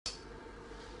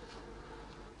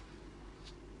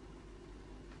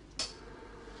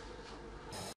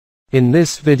In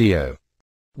this video,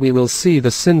 we will see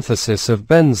the synthesis of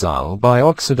benzyl by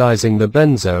oxidizing the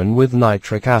benzoin with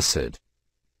nitric acid.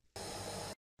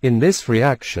 In this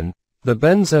reaction, the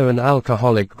benzoin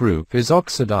alcoholic group is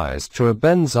oxidized to a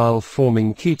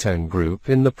benzyl-forming ketone group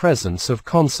in the presence of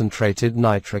concentrated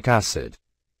nitric acid.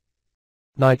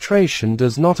 Nitration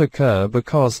does not occur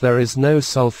because there is no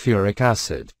sulfuric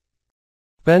acid.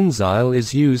 Benzyl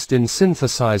is used in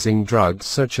synthesizing drugs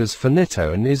such as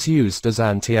phenytoin is used as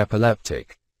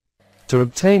antiepileptic. To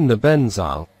obtain the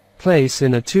benzyl, place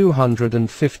in a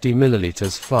 250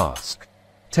 ml flask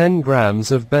 10 grams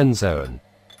of benzoin.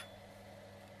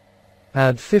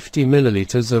 Add 50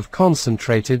 ml of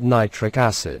concentrated nitric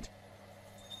acid.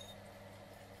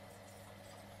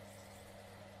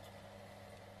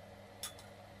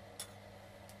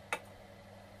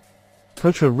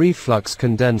 Put a reflux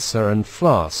condenser and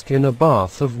flask in a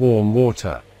bath of warm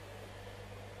water.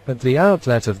 At the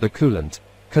outlet of the coolant,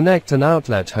 connect an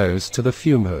outlet hose to the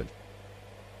fume hood.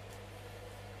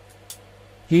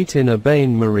 Heat in a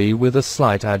bain-marie with a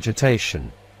slight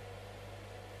agitation.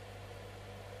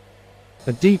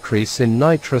 A decrease in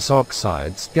nitrous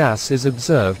oxides gas is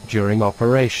observed during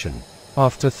operation.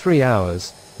 After 3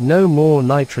 hours, no more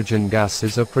nitrogen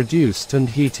gases are produced and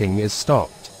heating is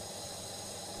stopped.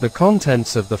 The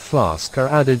contents of the flask are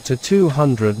added to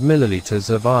 200 ml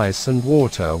of ice and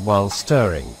water while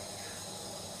stirring.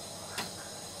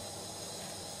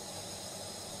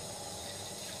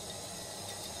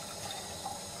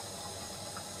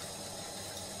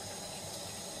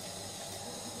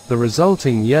 The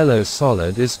resulting yellow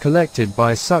solid is collected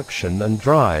by suction and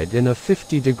dried in a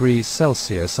 50 degrees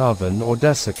Celsius oven or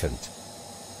desiccant.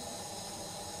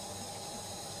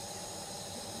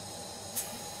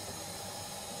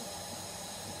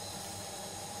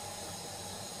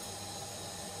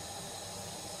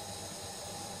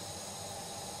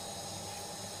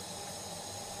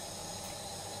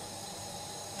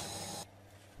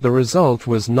 The result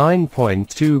was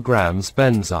 9.2 grams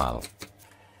benzyl.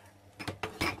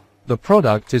 The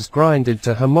product is grinded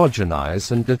to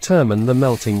homogenize and determine the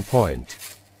melting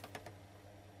point.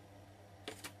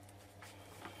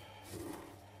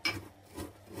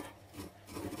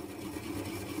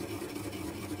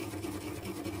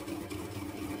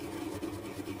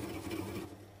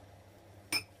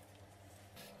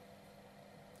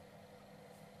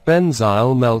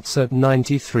 Benzyl melts at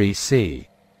 93 C.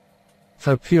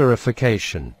 For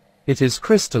purification, it is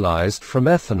crystallized from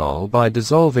ethanol by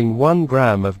dissolving 1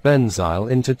 gram of benzyl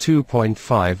into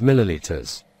 2.5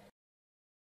 milliliters.